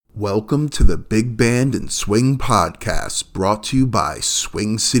Welcome to the Big Band and Swing Podcast, brought to you by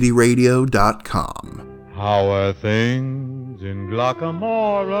SwingCityRadio.com. How are things in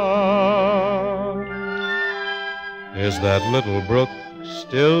Glockamora? Is that little brook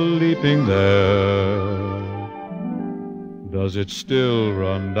still leaping there? Does it still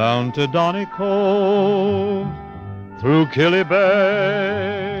run down to Donegal, through Killybegs,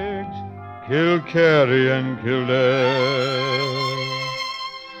 Kilkerry and Kildare?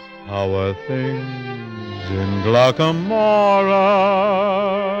 How are things in Glockamora?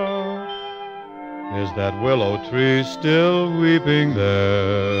 Is that willow tree still weeping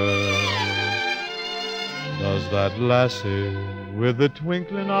there? Does that lassie with the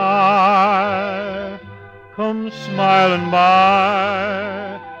twinkling eye come smiling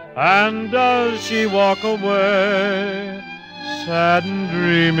by? And does she walk away sad and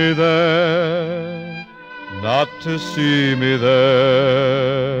dreamy there, not to see me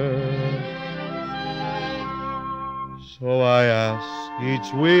there? So I ask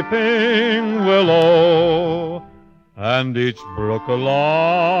each weeping willow and each brook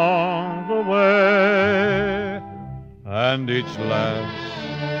along the way, and each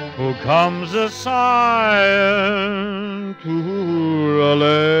lass who comes a-sighing to relay.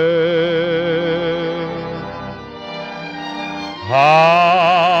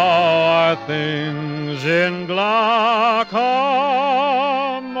 How are things in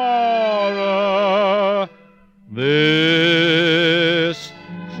Glockamora this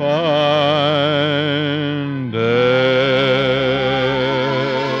fine day?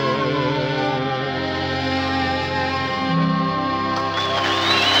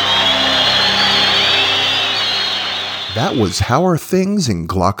 That was How Are Things in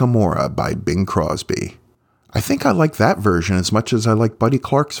Glockamora by Bing Crosby. I think I like that version as much as I like Buddy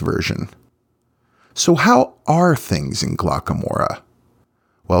Clark's version. So how are things in Glockamora?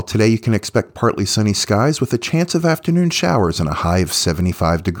 Well, today you can expect partly sunny skies with a chance of afternoon showers and a high of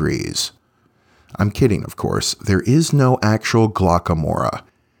 75 degrees. I'm kidding, of course. There is no actual Glockamora.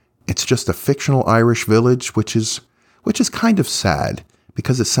 It's just a fictional Irish village, which is kind of sad,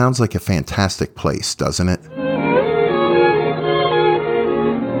 because it sounds like a fantastic place, doesn't it?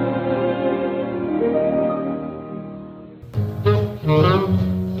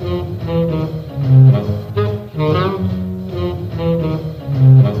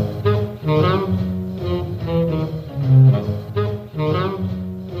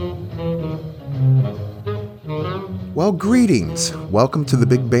 Well, greetings. Welcome to the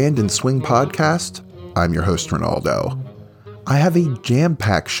Big Band and Swing Podcast. I'm your host, Ronaldo. I have a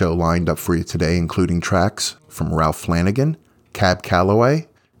jam-packed show lined up for you today, including tracks from Ralph Flanagan, Cab Calloway,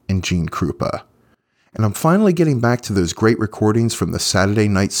 and Gene Krupa. And I'm finally getting back to those great recordings from the Saturday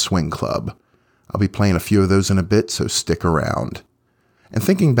Night Swing Club. I'll be playing a few of those in a bit, so stick around. And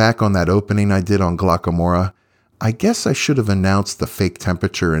thinking back on that opening I did on Glockamora, I guess I should have announced the fake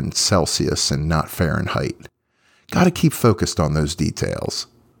temperature in Celsius and not Fahrenheit. Gotta keep focused on those details.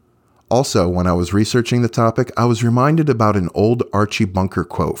 Also, when I was researching the topic, I was reminded about an old Archie Bunker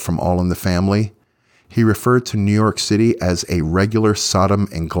quote from All in the Family. He referred to New York City as a regular Sodom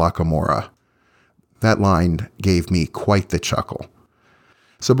and Glockamora. That line gave me quite the chuckle.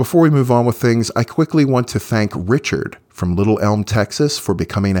 So before we move on with things, I quickly want to thank Richard from Little Elm, Texas for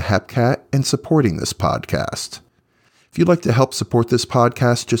becoming a Hepcat and supporting this podcast. If you'd like to help support this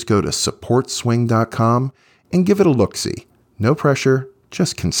podcast, just go to supportswing.com and give it a look-see. No pressure,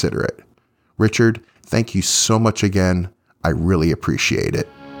 just consider it. Richard, thank you so much again. I really appreciate it.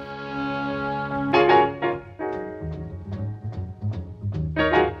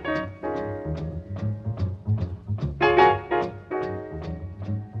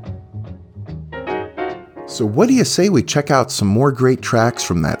 So what do you say we check out some more great tracks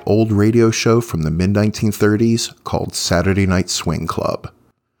from that old radio show from the mid-1930s called Saturday Night Swing Club?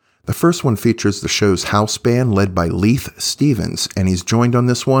 The first one features the show's house band led by Leith Stevens, and he's joined on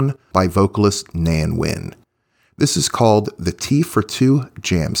this one by vocalist Nan Wynn. This is called the Tea for Two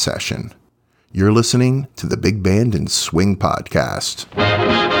Jam Session. You're listening to the Big Band and Swing Podcast.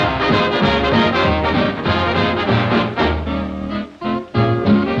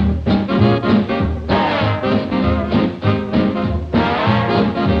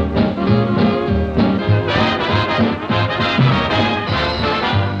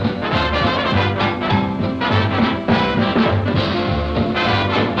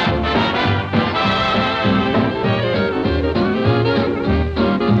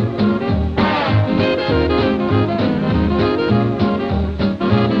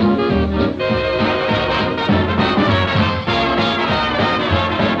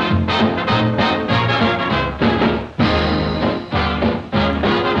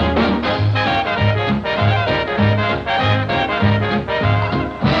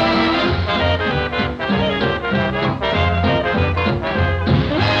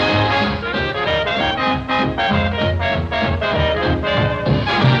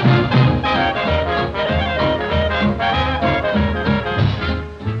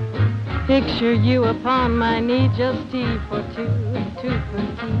 Picture you upon my knee, just tea for two, two for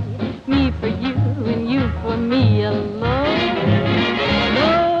tea. Me for you and you for me alone.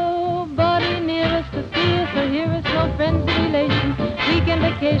 Nobody near us to see us or hear us, no friends or relations. Weekend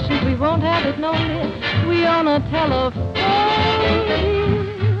vacations, we won't have it, no lit. We on a telephone.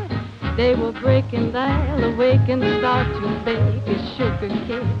 They will break and dial, awake and start to bake a sugar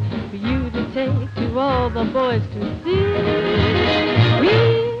cake for you to take to all the boys to see.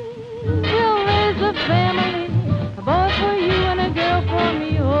 We'll raise a family, a boy for you and a girl for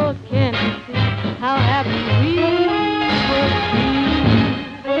me. Oh, can't you see how happy we would be?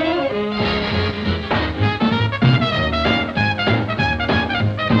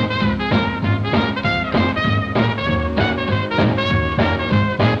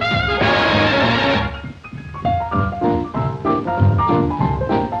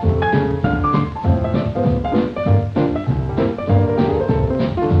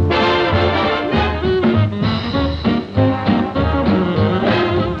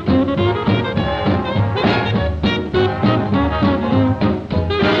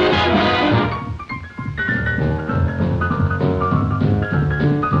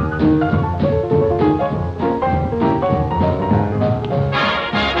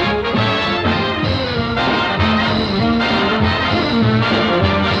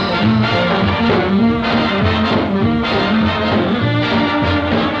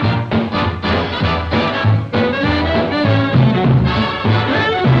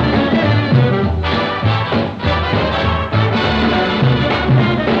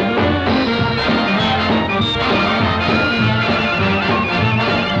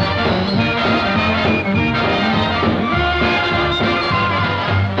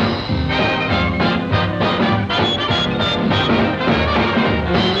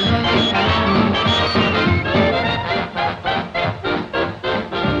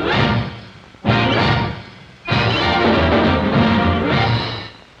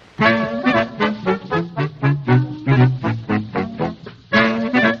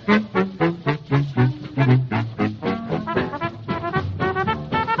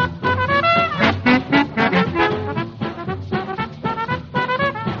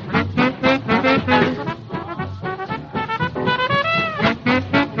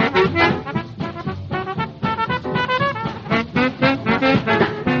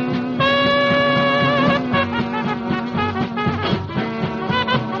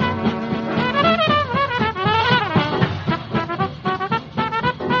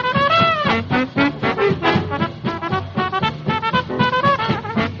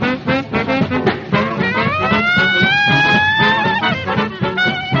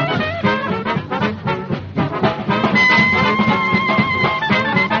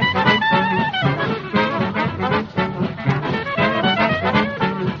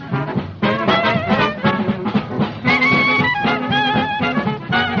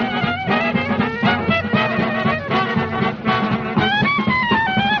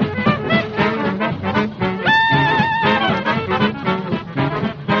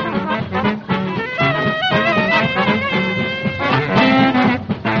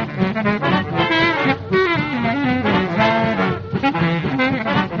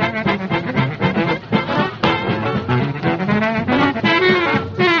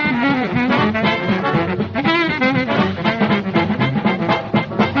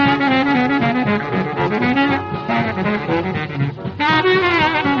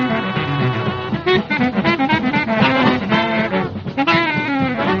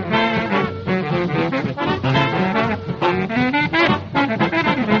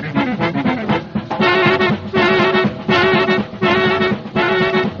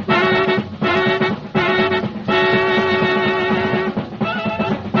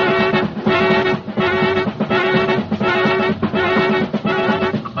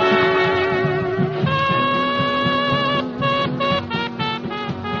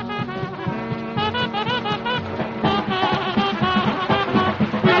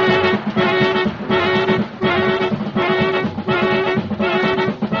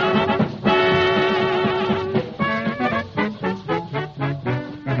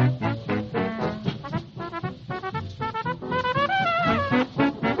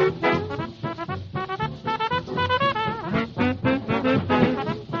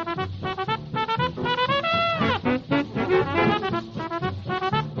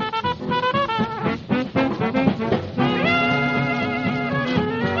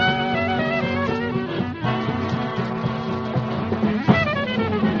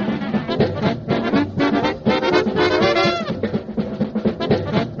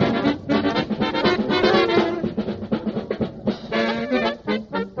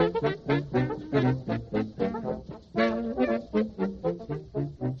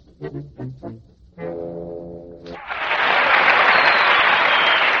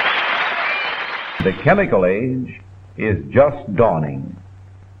 The chemical age is just dawning.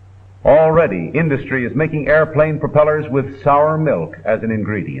 Already, industry is making airplane propellers with sour milk as an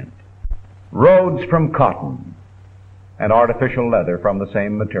ingredient, roads from cotton, and artificial leather from the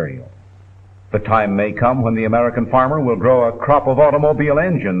same material. The time may come when the American farmer will grow a crop of automobile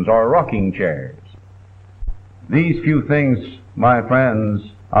engines or rocking chairs. These few things, my friends,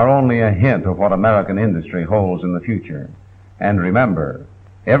 are only a hint of what American industry holds in the future. And remember,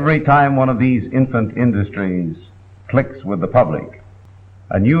 every time one of these infant industries clicks with the public,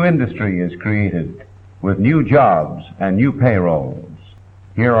 a new industry is created with new jobs and new payrolls.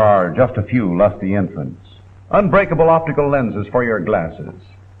 Here are just a few lusty infants. Unbreakable optical lenses for your glasses,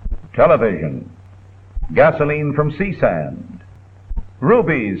 television, gasoline from sea sand,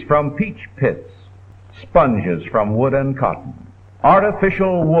 rubies from peach pits, sponges from wood and cotton,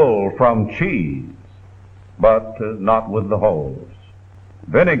 artificial wool from cheese, but not with the holes,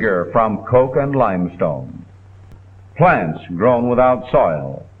 vinegar from coke and limestone, plants grown without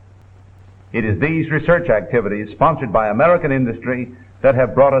soil. It is these research activities sponsored by American industry that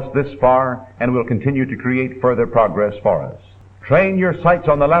have brought us this far and will continue to create further progress for us. Train your sights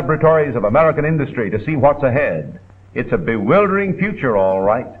on the laboratories of American industry to see what's ahead. It's a bewildering future, all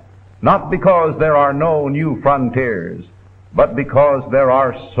right. Not because there are no new frontiers, but because there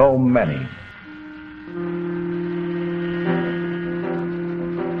are so many.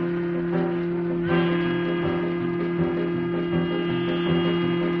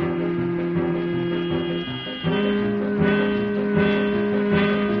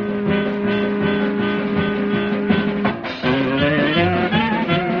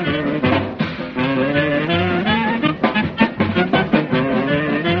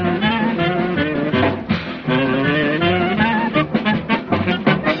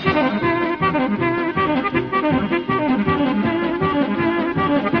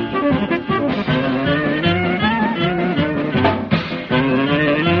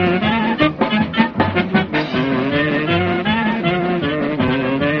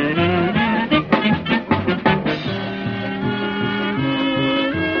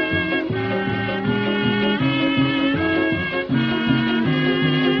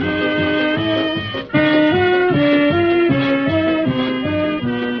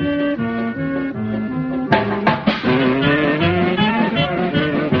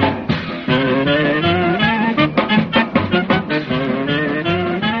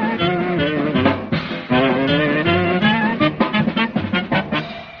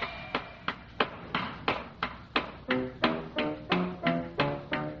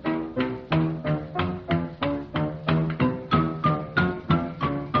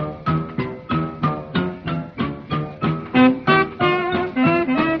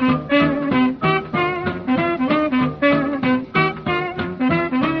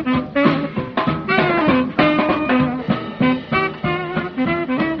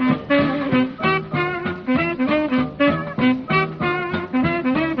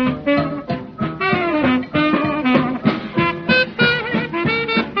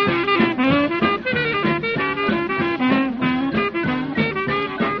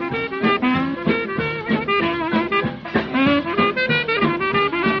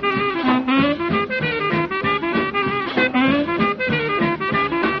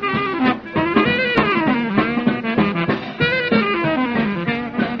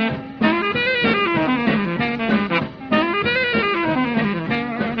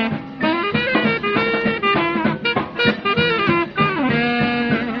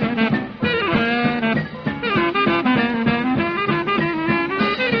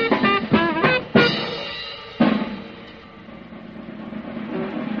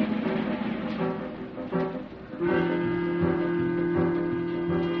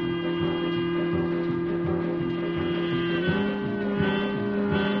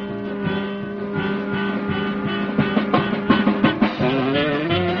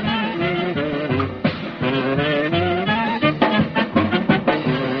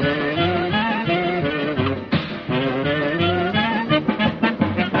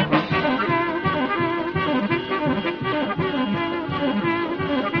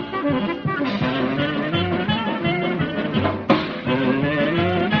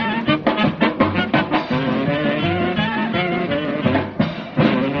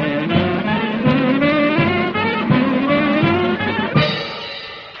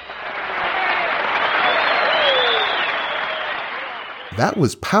 That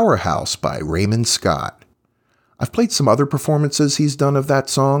was Powerhouse by Raymond Scott. I've played some other performances he's done of that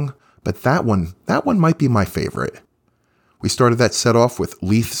song, but that one might be my favorite. We started that set off with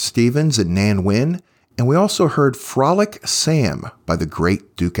Leith Stevens and Nan Wynn, and we also heard Frolic Sam by the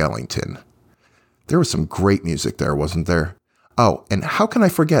great Duke Ellington. There was some great music there, wasn't there? Oh, and how can I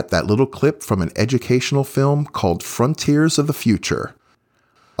forget that little clip from an educational film called Frontiers of the Future?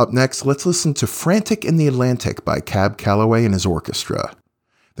 Up next, let's listen to Frantic in the Atlantic by Cab Calloway and his orchestra.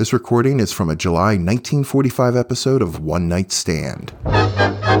 This recording is from a July 1945 episode of One Night Stand.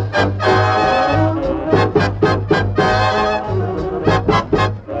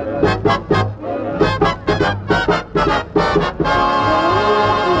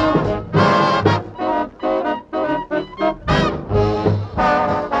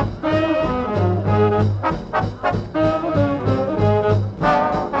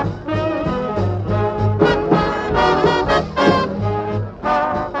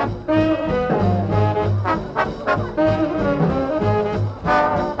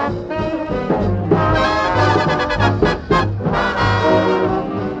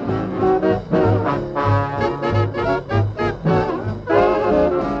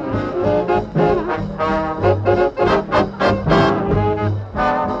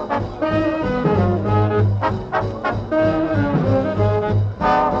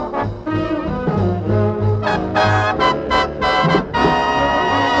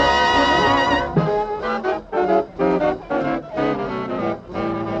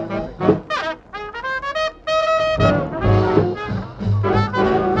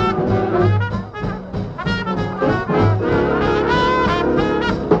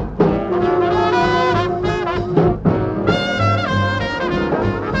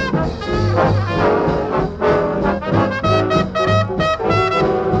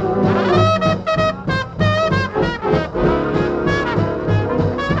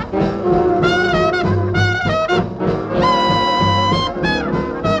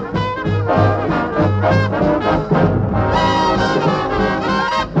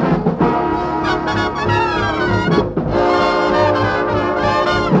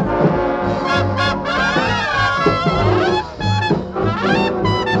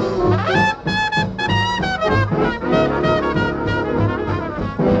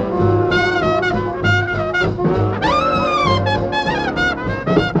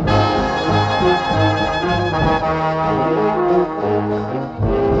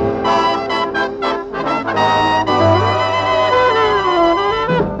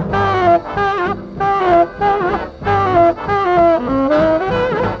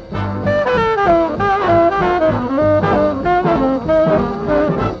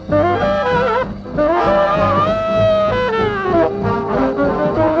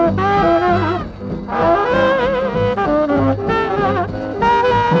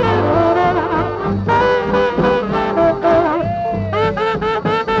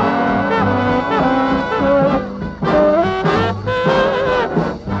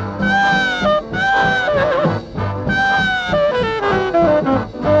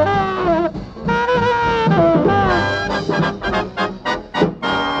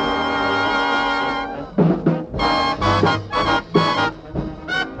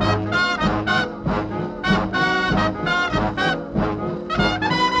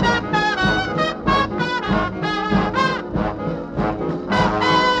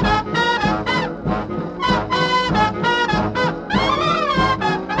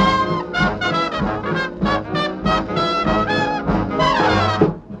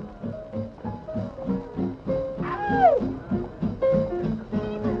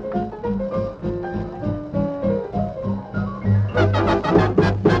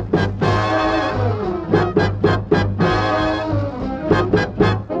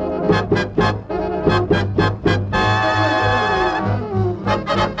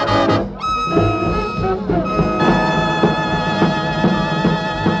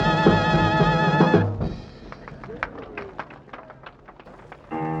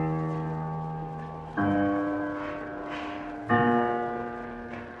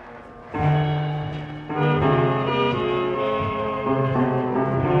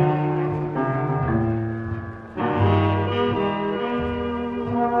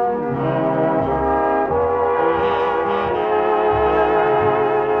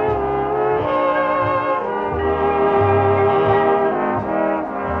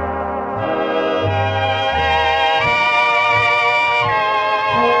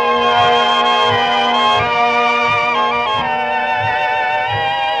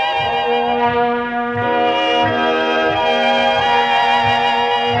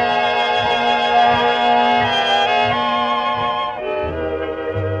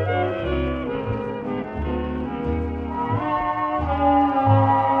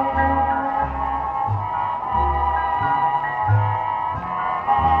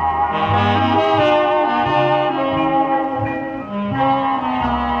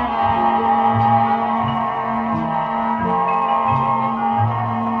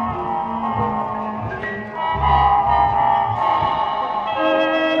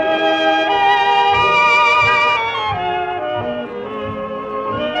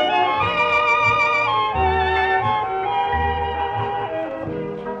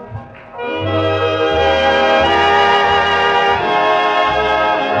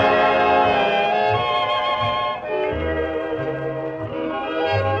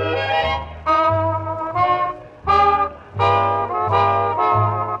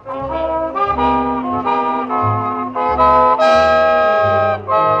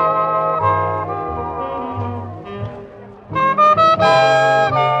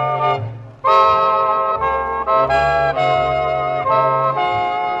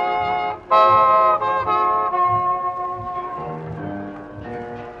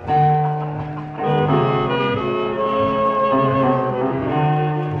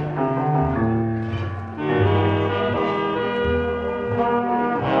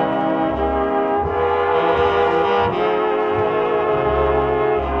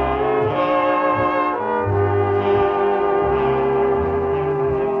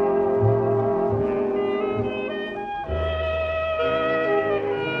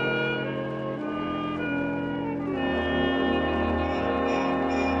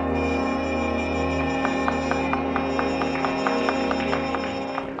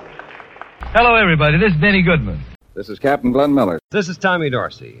 Hello, everybody. This is Benny Goodman. This is Captain Glenn Miller. This is Tommy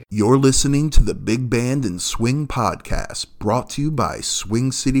Dorsey. You're listening to the Big Band and Swing Podcast, brought to you by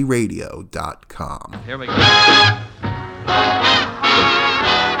SwingCityRadio.com. Here we go.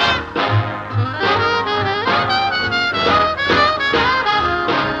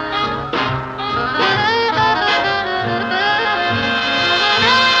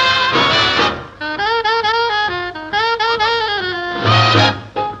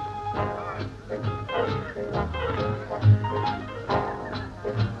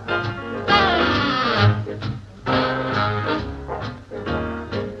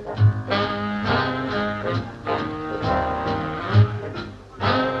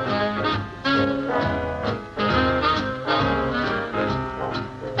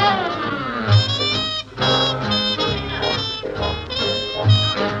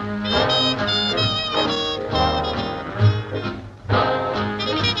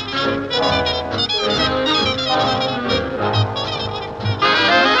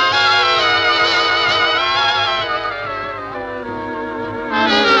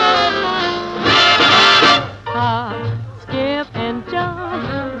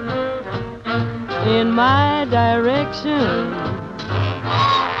 In my direction,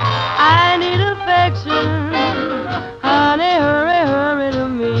 I need affection. Honey, hurry, hurry to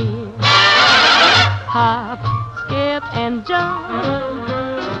me. Hop, skip, and jump.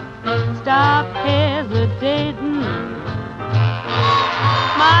 Stop hesitating.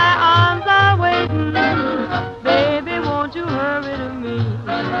 My arms are waiting. Baby, won't you hurry to me?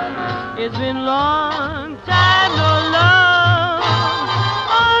 It's been a long time, no love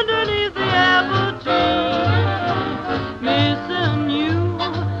underneath the apple tree. Missing you,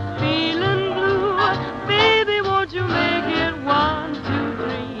 feeling blue. Baby, won't you make it 1, 2,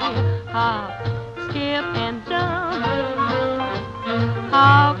 3? Hop, skip, and jump.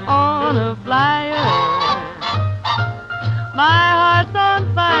 Hop on a flyer. My heart's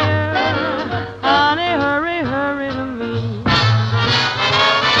on fire. Honey, hurry, hurry to me.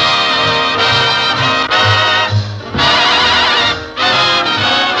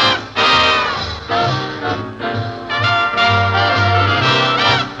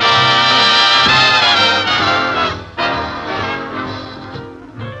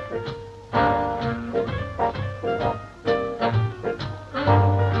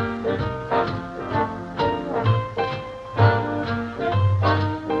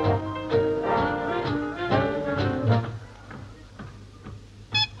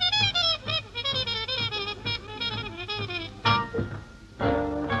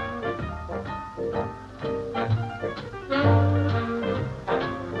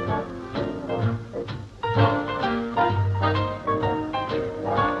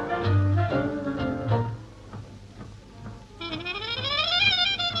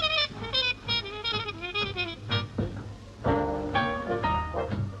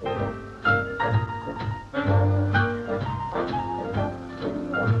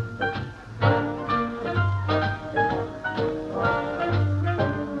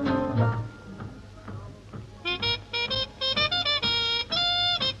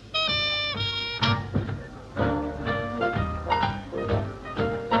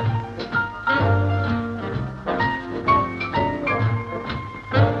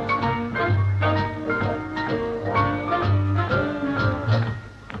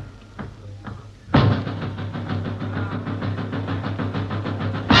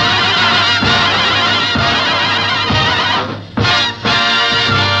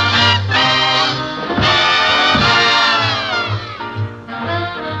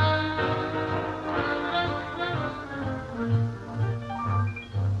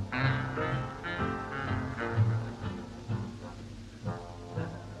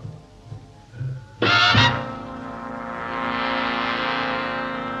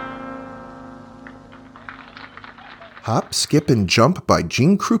 Hop, Skip, and Jump by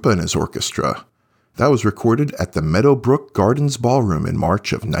Gene Krupa and his orchestra. That was recorded at the Meadowbrook Gardens Ballroom in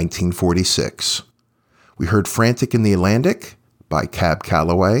March of 1946. We heard Frantic in the Atlantic by Cab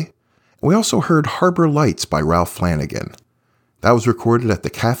Calloway, and we also heard Harbor Lights by Ralph Flanagan. That was recorded at the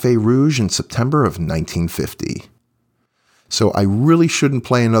Café Rouge in September of 1950. So I really shouldn't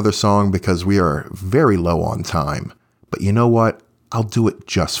play another song because we are very low on time. But you know what? I'll do it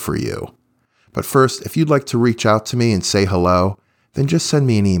just for you. But first, if you'd like to reach out to me and say hello, then just send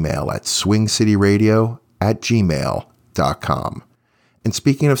me an email at swingcityradio@gmail.com. And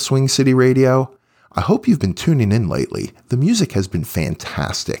speaking of Swing City Radio, I hope you've been tuning in lately. The music has been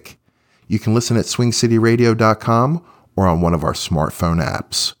fantastic. You can listen at swingcityradio.com or on one of our smartphone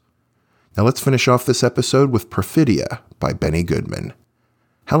apps. Now let's finish off this episode with Perfidia by Benny Goodman.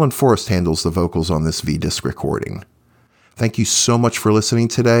 Helen Forrest handles the vocals on this V-Disc recording. Thank you so much for listening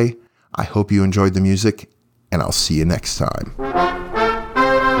today. I hope you enjoyed the music, and I'll see you next time.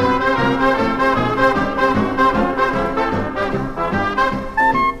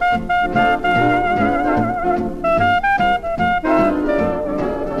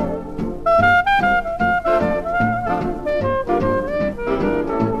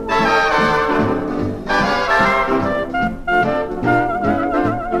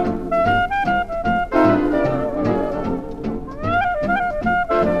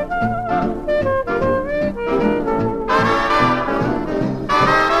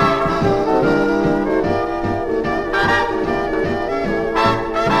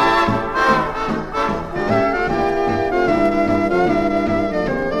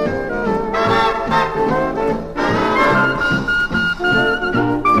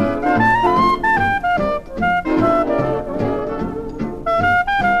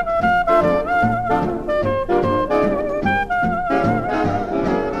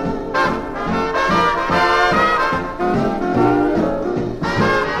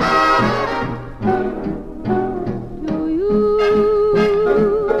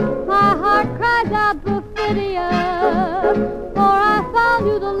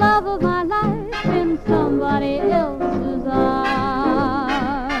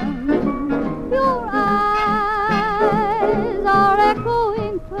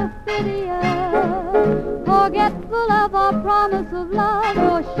 Forgetful of our promise of love,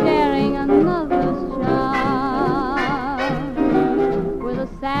 or sharing another's charm. With a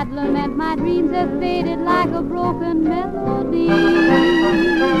sad lament, my dreams have faded like a broken melody.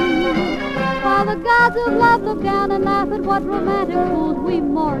 While the gods of love look down and laugh at what romantic fools we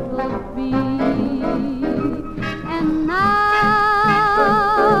mortals be. And now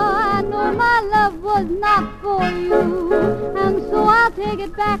I know my love was not for you, and so I'll take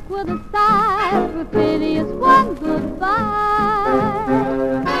it back with a sigh for piteous one goodbye.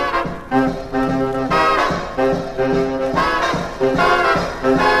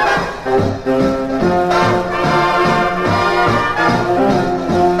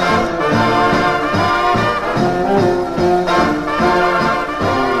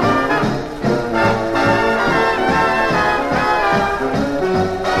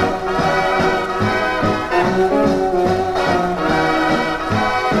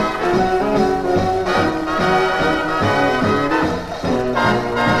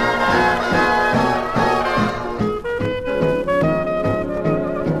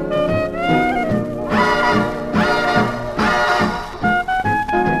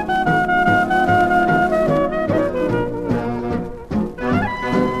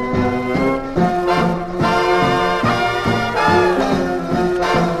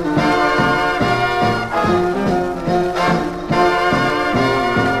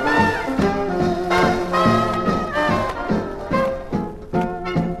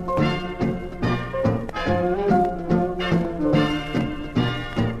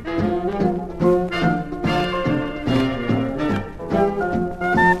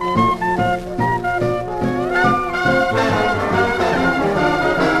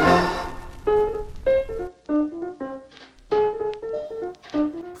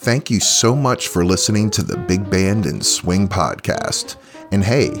 Thank you so much for listening to the Big Band and Swing podcast. And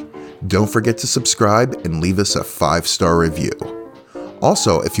hey, don't forget to subscribe and leave us a 5-star review.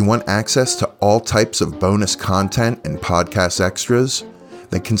 Also, if you want access to all types of bonus content and podcast extras,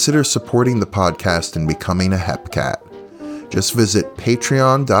 then consider supporting the podcast and becoming a Hepcat. Just visit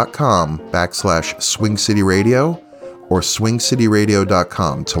patreon.com/Swing City Radio or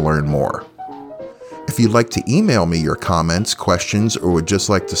swingcityradio.com to learn more. If you'd like to email me your comments, questions, or would just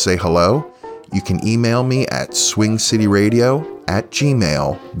like to say hello, you can email me at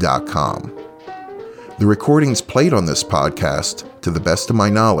swingcityradio@gmail.com. The recordings played on this podcast, to the best of my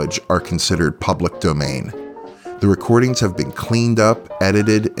knowledge, are considered public domain. The recordings have been cleaned up,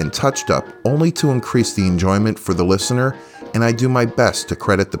 edited, and touched up only to increase the enjoyment for the listener, and I do my best to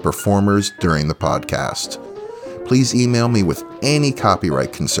credit the performers during the podcast. Please email me with any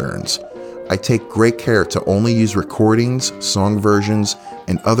copyright concerns. I take great care to only use recordings, song versions,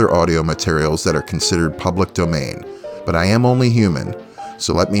 and other audio materials that are considered public domain, but I am only human,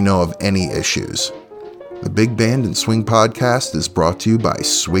 so let me know of any issues. The Big Band and Swing podcast is brought to you by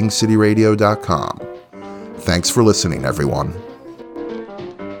swingcityradio.com. Thanks for listening, everyone.